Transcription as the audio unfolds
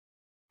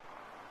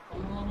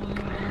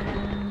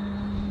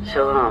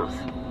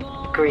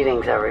Shalom.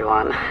 Greetings,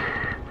 everyone.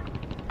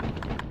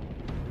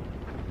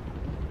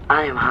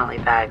 I am Holly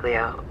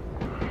Baglio.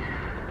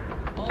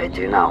 I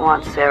do not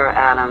want Sarah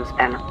Adams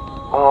and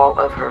all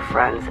of her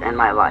friends in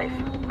my life.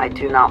 I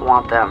do not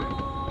want them.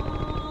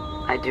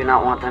 I do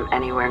not want them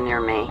anywhere near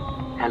me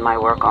and my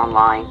work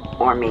online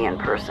or me in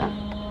person.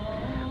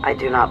 I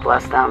do not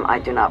bless them. I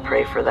do not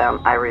pray for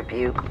them. I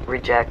rebuke,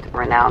 reject,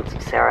 renounce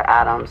Sarah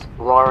Adams,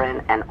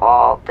 Lauren, and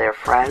all their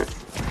friends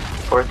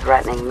for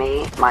threatening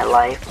me, my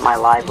life, my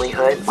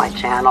livelihood, my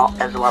channel,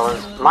 as well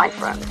as my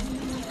friends.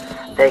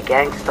 They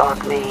gang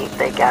stalk me,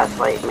 they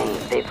gaslight me,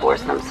 they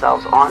force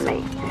themselves on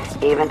me,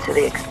 even to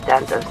the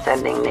extent of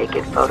sending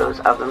naked photos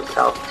of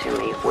themselves to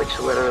me, which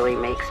literally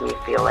makes me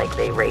feel like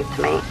they raped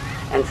me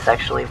and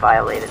sexually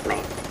violated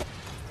me.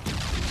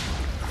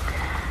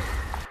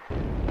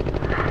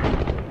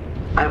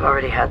 I've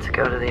already had to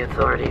go to the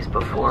authorities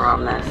before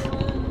on this.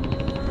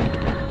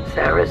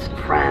 Sarah's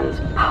friends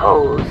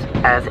pose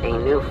as a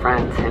new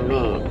friend to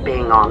me,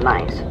 being all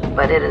nice,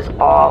 but it is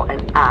all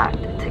an act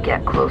to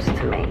get close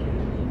to me.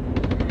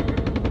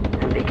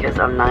 And because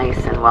I'm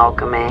nice and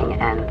welcoming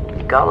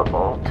and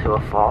gullible to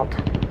a fault,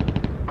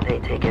 they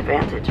take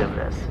advantage of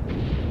this.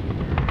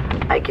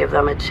 I give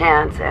them a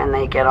chance and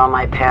they get on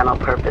my panel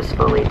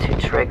purposefully to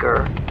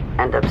trigger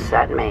and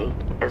upset me,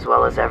 as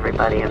well as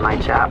everybody in my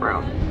chat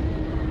room.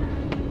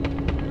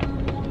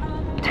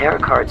 Tarot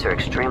cards are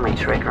extremely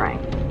triggering.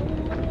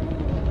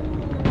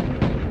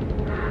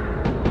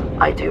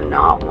 I do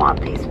not want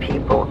these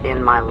people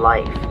in my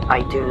life.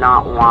 I do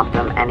not want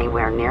them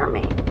anywhere near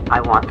me.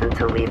 I want them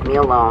to leave me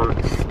alone,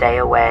 stay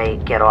away,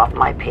 get off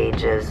my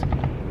pages.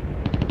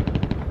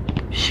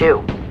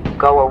 Shoo,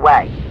 go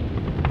away.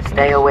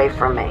 Stay away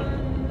from me.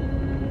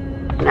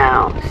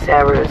 Now,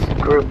 Sarah's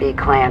groupie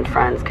clan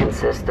friends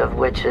consist of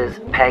witches,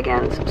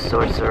 pagans,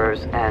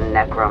 sorcerers, and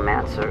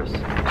necromancers.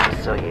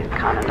 Just so you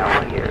kind of know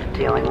what you're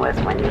dealing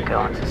with when you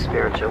go into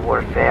spiritual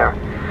warfare.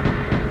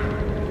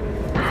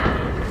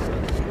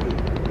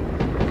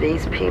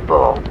 These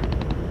people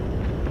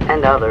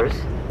and others,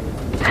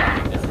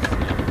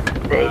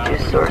 they do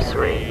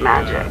sorcery,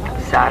 magic,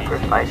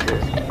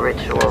 sacrifices,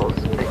 rituals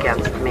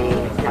against me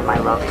and my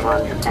loved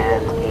ones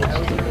and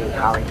HTV,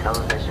 Holly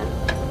Television.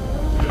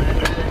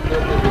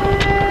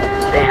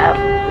 They have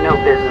no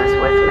business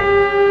with me.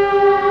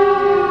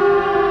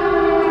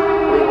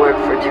 We work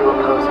for two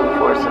opposing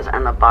forces,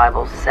 and the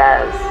Bible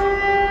says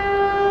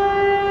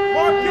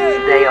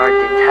they are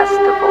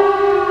detestable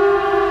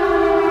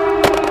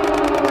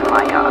to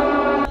my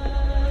God.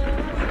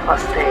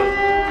 Plus, they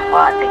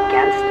plot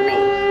against me,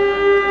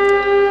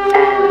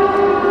 and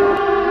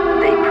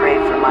they pray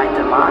for my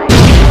demise.